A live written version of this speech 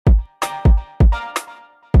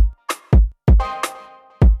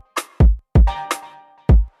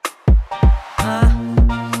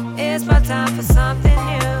for something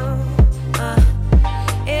new.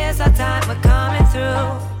 It's our time, we're coming through.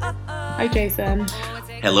 Hi, Jason.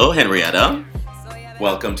 Hello, Henrietta.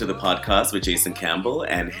 Welcome to the podcast with Jason Campbell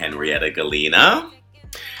and Henrietta Galena.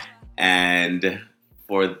 And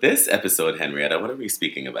for this episode, Henrietta, what are we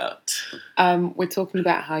speaking about? We're talking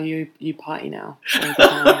about how you party now. all the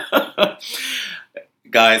time.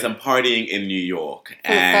 Guys, I'm partying in New York.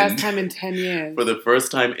 For the first time in 10 years. For the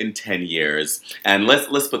first time in 10 years. And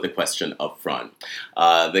let's put the question up front.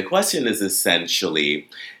 The question is essentially,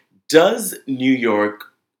 does New York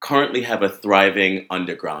currently have a thriving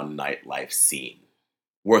underground nightlife scene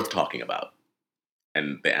worth talking about?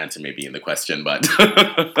 And the answer may be in the question, but...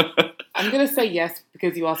 I'm going to say yes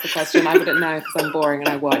because you asked the question. I wouldn't know because I'm boring and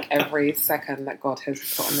I work every second that God has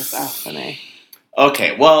put on this earth for me.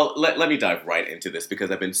 Okay, well, let me dive right into this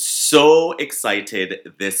because I've been so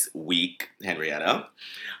excited this week, Henrietta,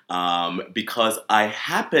 because I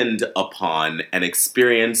happened upon and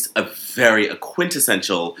experienced a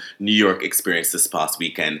quintessential New York experience this past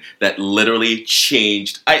weekend that literally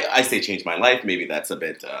changed, I say changed my life, maybe that's a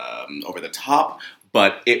bit over the top,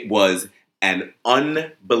 but it was an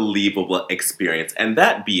unbelievable experience. And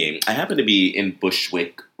that being, I happen to be in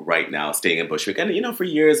Bushwick right now, staying in Bushwick. And, for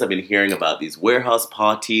years I've been hearing about these warehouse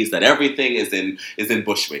parties, that everything is in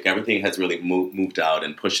Bushwick. Everything has really moved out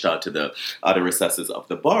and pushed out to the outer recesses of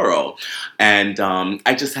the borough. And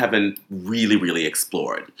I just haven't really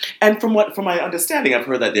explored. And from my understanding, I've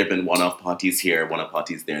heard that there have been one-off parties here, one-off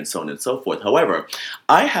parties there, and so on and so forth. However,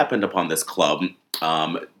 I happened upon this club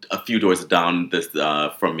a few doors down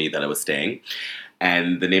from me that I was staying,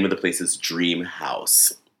 and the name of the place is Dream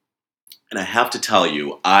House. And I have to tell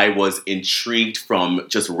you, I was intrigued from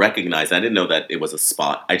just recognizing, I didn't know that it was a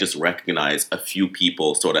spot, I just recognized a few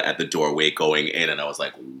people sort of at the doorway going in, and I was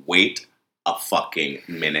like, wait a fucking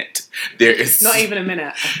minute. There is... Not even a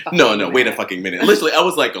minute. No, wait a fucking minute. Literally, I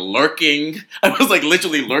was like lurking. I was like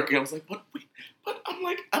literally lurking. I was like, what? Wait. But I'm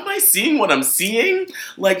like, am I seeing what I'm seeing?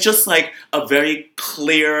 Just like a very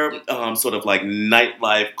clear sort of like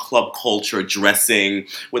nightlife, club culture dressing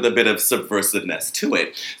with a bit of subversiveness to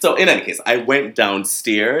it. So in any case, I went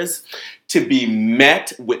downstairs to be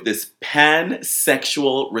met with this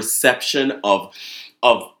pansexual reception of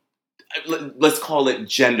let's call it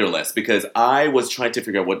genderless, because I was trying to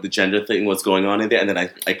figure out what the gender thing was going on in there, and then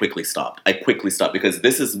I quickly stopped. Because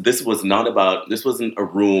this wasn't a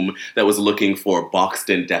room that was looking for boxed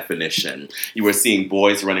in definition. You were seeing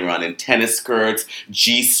boys running around in tennis skirts,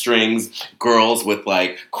 G-strings, girls with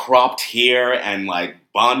like cropped hair and like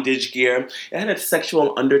bondage gear. It had a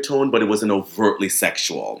sexual undertone, but it wasn't overtly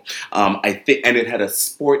sexual. And it had a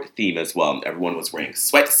sport theme as well. Everyone was wearing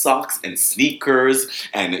sweat socks and sneakers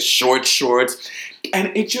and short shorts.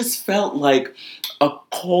 And it just felt like a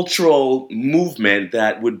cultural movement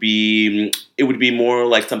that would be more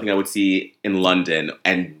like something I would see in London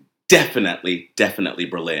and definitely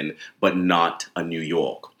Berlin, but not a New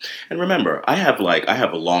York. And remember, I have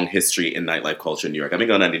a long history in nightlife culture in New York. I've been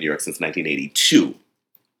going on to New York since 1982.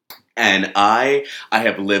 And I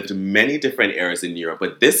have lived many different eras in New York,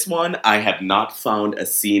 but this one, I have not found a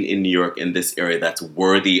scene in New York in this area that's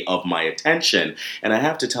worthy of my attention. And I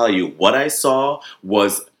have to tell you, what I saw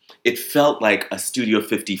was... It felt like a Studio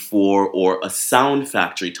 54 or a Sound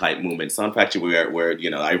Factory type movement. Sound Factory where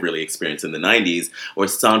I really experienced in the 90s, or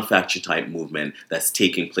Sound Factory type movement that's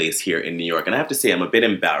taking place here in New York. And I have to say, I'm a bit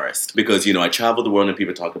embarrassed because, I travel the world and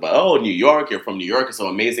people talk about, oh, New York, you're from New York, it's so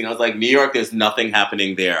amazing. I was like, New York, there's nothing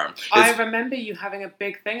happening there. I remember you having a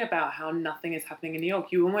big thing about how nothing is happening in New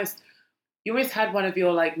York. You always had one of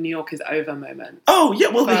your, New York is over moments. Oh, yeah.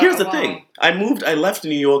 Well, here's the thing. I left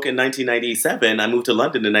New York in 1997. I moved to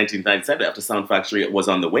London in 1997 after Sound Factory was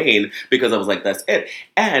on the wane because I was like, that's it.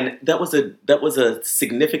 And that was a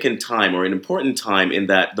significant time, or an important time, in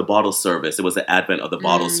that the bottle service, it was the advent of the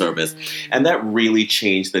bottle service. And that really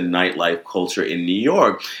changed the nightlife culture in New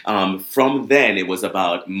York. From then, it was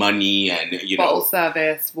about money and, Bottle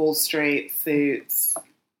service, Wall Street, Suits,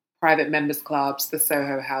 private members clubs, the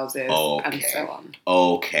Soho houses, and so on.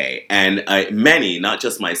 Okay. And many, not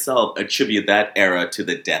just myself, attribute that era to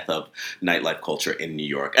the death of nightlife culture in New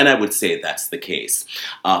York. And I would say that's the case.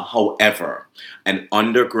 However, an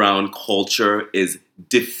underground culture is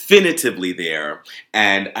definitively there.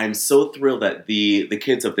 And I'm so thrilled that the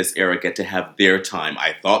kids of this era get to have their time.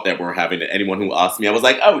 I thought that we're having it. Anyone who asked me, I was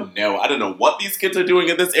like, oh no, I don't know what these kids are doing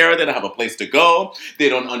in this era. They don't have a place to go. They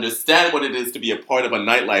don't understand what it is to be a part of a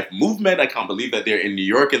nightlife movement. I can't believe that they're in New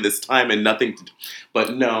York in this time and nothing to do.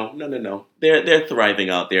 But no. they're thriving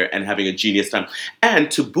out there and having a genius time.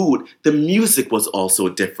 And to boot, the music was also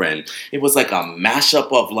different. It was like a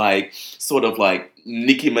mashup of like sort of like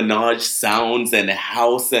Nicki Minaj sounds and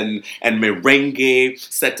house and merengue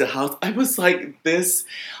set to house. I was like this.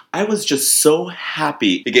 I was just so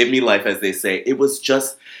happy. It gave me life, as they say. It was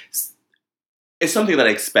just. It's something that I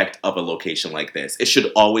expect of a location like this. It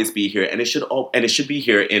should always be here, and it should be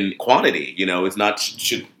here in quantity. You know,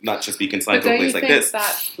 should not just be consigned to a place like this. But don't you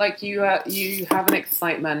think that like you have an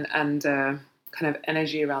excitement and kind of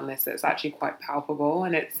energy around this that's actually quite palpable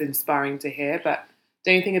and it's inspiring to hear? But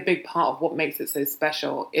don't you think a big part of what makes it so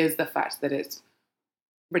special is the fact that it's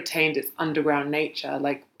retained its underground nature?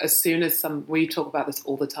 Like as soon as we talk about this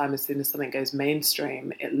all the time, as soon as something goes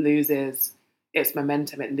mainstream, it loses its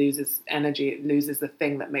momentum, it loses energy, it loses the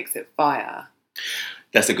thing that makes it fire.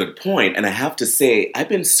 That's a good point. And I have to say, I've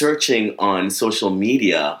been searching on social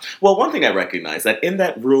media. Well, one thing I recognize that in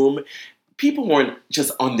that room, people weren't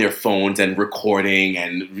just on their phones and recording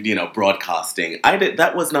and, you know, broadcasting.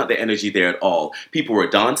 That was not the energy there at all. People were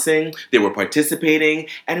dancing, they were participating,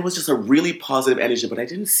 and it was just a really positive energy. But I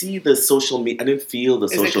didn't see the social media. I didn't feel the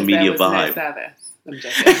social media vibe. No service? I'm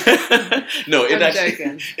joking. No,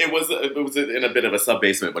 joking. It was in a bit of a sub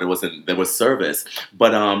basement, but there was service,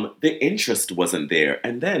 but the interest wasn't there.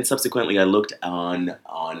 And then subsequently, I looked on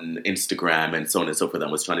Instagram and so on and so forth.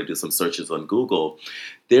 I was trying to do some searches on Google.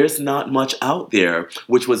 There's not much out there,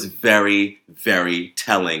 which was very, very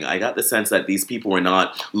telling. I got the sense that these people were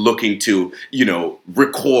not looking to, you know,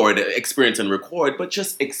 experience and record, but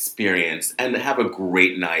just experience and have a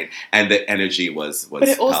great night. And the energy was But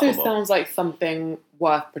it also palpable. sounds like something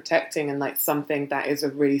worth protecting and like something that is a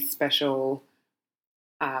really special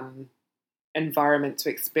environment to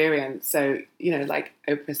experience. So, you know, like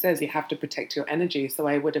Oprah says, you have to protect your energy. So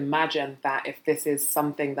I would imagine that if this is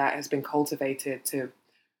something that has been cultivated to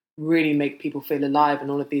really make people feel alive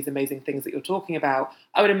and all of these amazing things that you're talking about,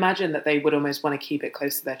 I would imagine that they would almost want to keep it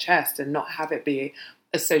close to their chest and not have it be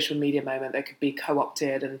a social media moment that could be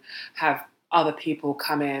co-opted and have other people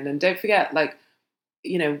come in. And don't forget, like,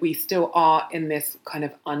 you know, we still are in this kind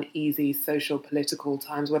of uneasy social political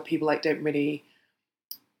times where people like don't really,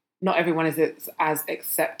 not everyone is as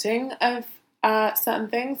accepting of certain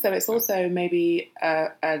things. So it's also maybe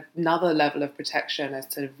another level of protection as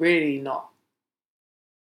to really not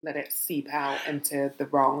let it seep out into the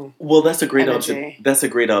wrong. Well, that's a great energy.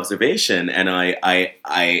 observation, and I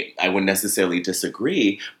wouldn't necessarily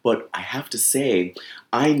disagree. But I have to say,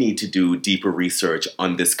 I need to do deeper research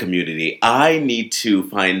on this community. I need to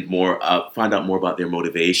find out more about their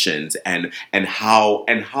motivations and how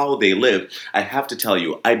they live. I have to tell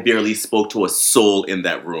you, I barely spoke to a soul in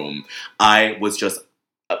that room. I was just.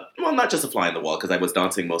 Well, not just a fly on the wall, because I was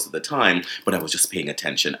dancing most of the time, but I was just paying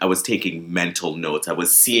attention. I was taking mental notes. I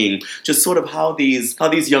was seeing just sort of how these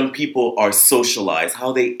young people are socialized,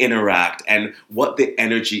 how they interact, and what the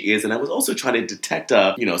energy is. And I was also trying to detect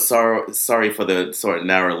sorry for the sort of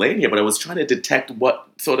narrow lane here, but I was trying to detect what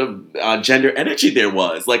sort of gender energy there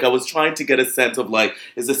was. Like, I was trying to get a sense of, like,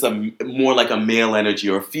 is this more like a male energy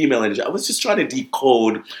or a female energy? I was just trying to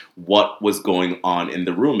decode what was going on in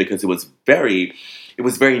the room, because it was very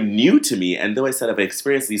new to me. And though I said I've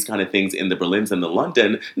experienced these kind of things in the Berlins and the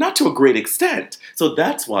London, not to a great extent. So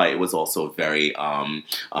that's why it was also very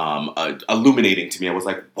illuminating to me. I was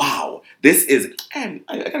like, wow, this is, and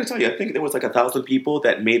I gotta tell you, I think there was like 1,000 people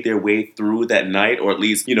that made their way through that night, or at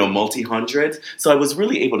least, you know, multi-hundreds. So I was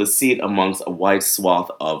really able to see it amongst a wide swath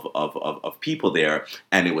of people there.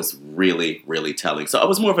 And it was really, really telling. So I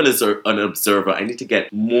was more of an observer. I need to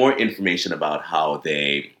get more information about how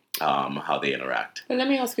they interact. But let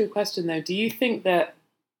me ask you a question though. Do you think that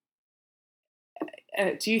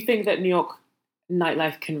New York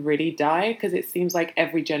nightlife can really die? Because it seems like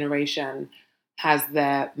every generation has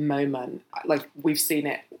their moment. Like we've seen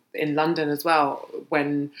it in London as well.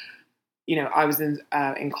 When, you know, I was in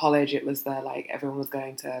college, it was like everyone was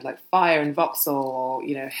going to like Fire and Vauxhall, or,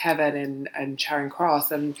 you know, Heaven and Charing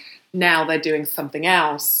Cross, and now they're doing something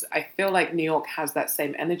else. I feel like New York has that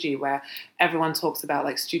same energy where everyone talks about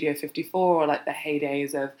like Studio 54 or like the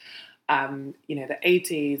heydays of, you know, the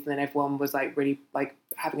 80s, and then everyone was like really like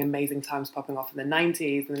having amazing times popping off in the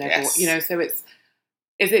 90s, and then everyone, Yes. you know, so is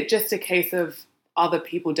it just a case of other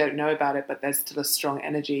people don't know about it, but there's still a strong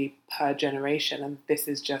energy per generation, and this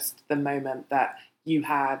is just the moment that you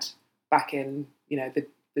had back in, you know,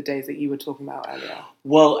 the days that you were talking about earlier?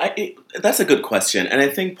 Well, that's a good question, and I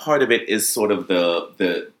think part of it is sort of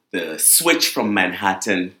the the switch from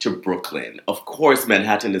Manhattan to Brooklyn. Of course,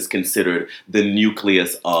 Manhattan is considered the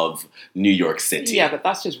nucleus of New York City. Yeah, but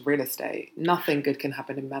that's just real estate. Nothing good can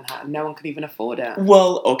happen in Manhattan. No one can even afford it.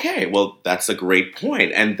 Well, okay. Well, that's a great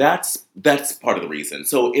point. And that's part of the reason.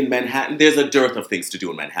 So in Manhattan, there's a dearth of things to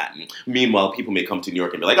do in Manhattan. Meanwhile, people may come to New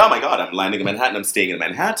York and be like, oh my God, I'm landing in Manhattan, I'm staying in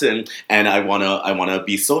Manhattan, and I wanna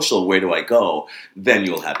be social, where do I go? Then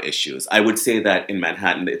you'll have issues. I would say that in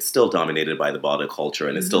Manhattan, it's still dominated by the bottle culture,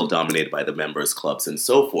 and it's still dominated by the members clubs and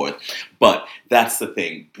so forth. But that's the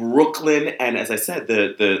thing. Brooklyn, and as I said,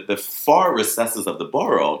 the far recesses of the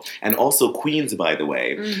borough, and also Queens, by the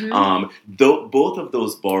way, both of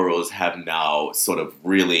those boroughs have now sort of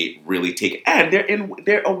really taken, and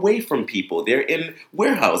they're away from people. They're in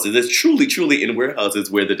warehouses. It's truly in warehouses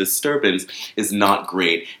where the disturbance is not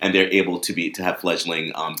great, and they're able to have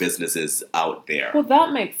fledgling businesses out there. Well,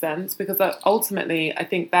 that makes sense, because ultimately, I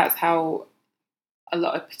think that's how a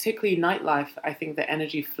lot of, particularly nightlife, I think the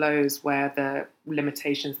energy flows where the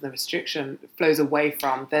limitations and the restriction flows away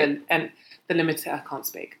from I can't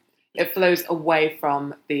speak. It flows away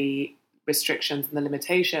from the restrictions and the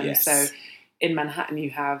limitations. Yes. So in Manhattan,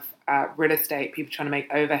 you have real estate, people trying to make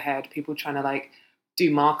overhead, people trying to like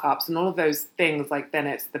do markups and all of those things. Like then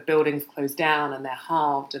it's the buildings closed down and they're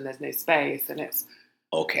halved and there's no space and it's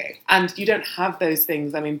okay. And you don't have those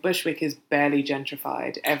things. I mean, Bushwick is barely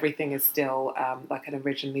gentrified. Everything is still like an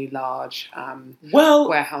originally large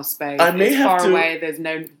warehouse space. It's far away. There's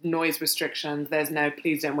no noise restrictions. There's no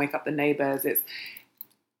please don't wake up the neighbors.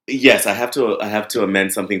 Yes, I have to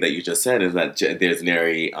amend something that you just said, is that there's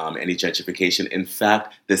nary any gentrification. In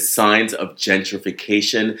fact, the signs of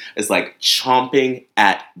gentrification is like chomping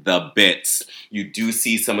at the bits. You do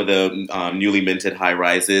see some of the newly minted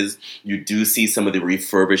high-rises. You do see some of the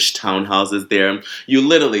refurbished townhouses there. You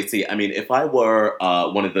literally see, I mean, if I were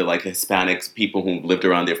one of the like Hispanics, people who've lived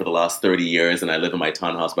around there for the last 30 years and I live in my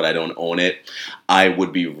townhouse but I don't own it, I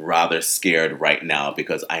would be rather scared right now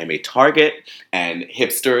because I am a target and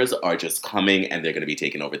hipsters are just coming and they're going to be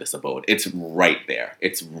taking over this abode. It's right there.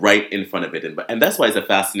 It's right in front of it. And that's why it's a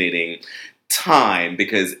fascinating time,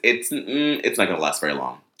 because it's not going to last very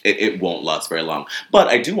long. It won't last very long. But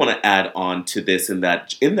I do want to add on to this in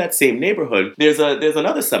that same neighborhood, there's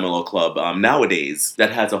another Seminole club nowadays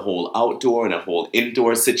that has a whole outdoor and a whole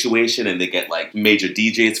indoor situation, and they get like major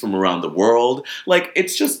DJs from around the world. Like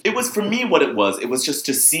it was for me what it was. It was just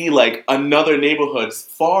to see like another neighborhood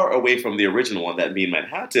far away from the original one, that being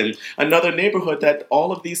Manhattan, another neighborhood that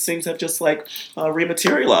all of these things have just like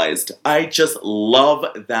rematerialized. I just love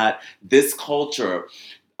that this culture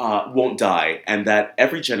won't die, and that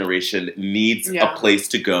every generation needs a place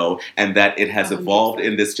to go, and that it has evolved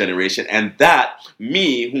in this generation, and that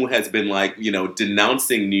me, who has been like,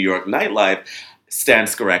 denouncing New York nightlife,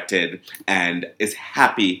 stands corrected and is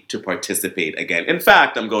happy to participate again. In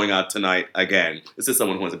fact, I'm going out tonight again. This is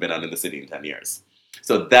someone who hasn't been out in the city in 10 years.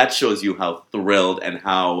 So that shows you how thrilled and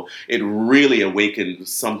how it really awakened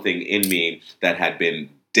something in me that had been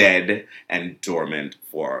dead and dormant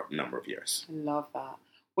for a number of years. I love that.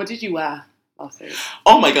 What did you wear last week?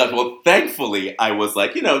 Oh my God! Well, thankfully, I was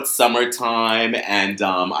like, it's summertime, and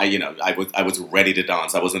I was ready to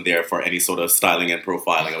dance. I wasn't there for any sort of styling and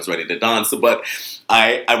profiling. I was ready to dance, but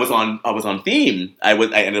I was on theme. I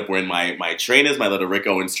ended up wearing my trainers, my little Rick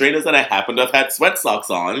Owens trainers, and I happened to have had sweat socks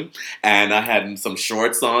on, and I had some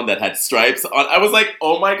shorts on that had stripes on. I was like,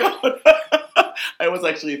 oh my God. I was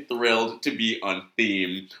actually thrilled to be on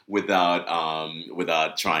theme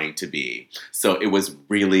without trying to be. So it was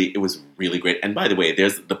really great. And by the way,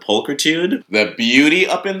 there's the pulchritude, the beauty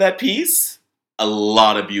up in that piece. A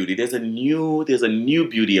lot of beauty. There's a new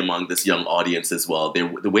beauty among this young audience as well. The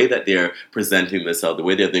way that they're presenting themselves, the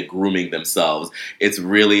way that they're grooming themselves, it's the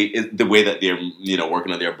way that they're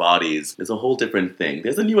working on their bodies. It's a whole different thing.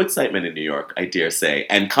 There's a new excitement in New York, I dare say.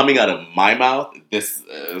 And coming out of my mouth, this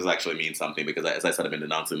actually means something, because as I said, I've been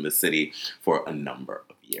denouncing this city for a number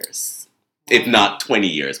of years. If not 20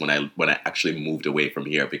 years, when I actually moved away from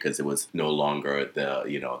here, because it was no longer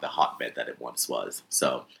the hotbed that it once was.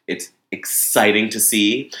 So it's exciting to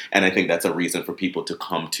see, and I think that's a reason for people to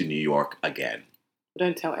come to New York again.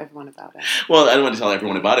 Don't tell everyone about it. Well, I don't want to tell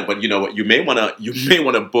everyone about it, but you know what? You may want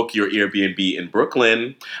to book your Airbnb in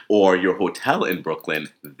Brooklyn or your hotel in Brooklyn.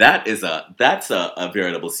 That's a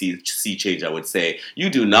veritable sea change, I would say. You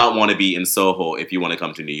do not want to be in Soho if you want to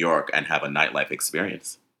come to New York and have a nightlife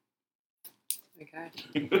experience. Okay.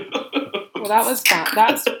 Well, that was fun.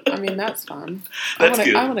 That's fun. That's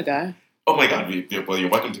good. I want to go. Oh my God! Well, you're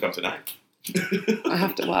welcome to come tonight. I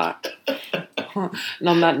have to work. And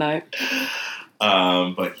on that note.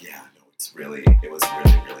 But yeah, no, it was really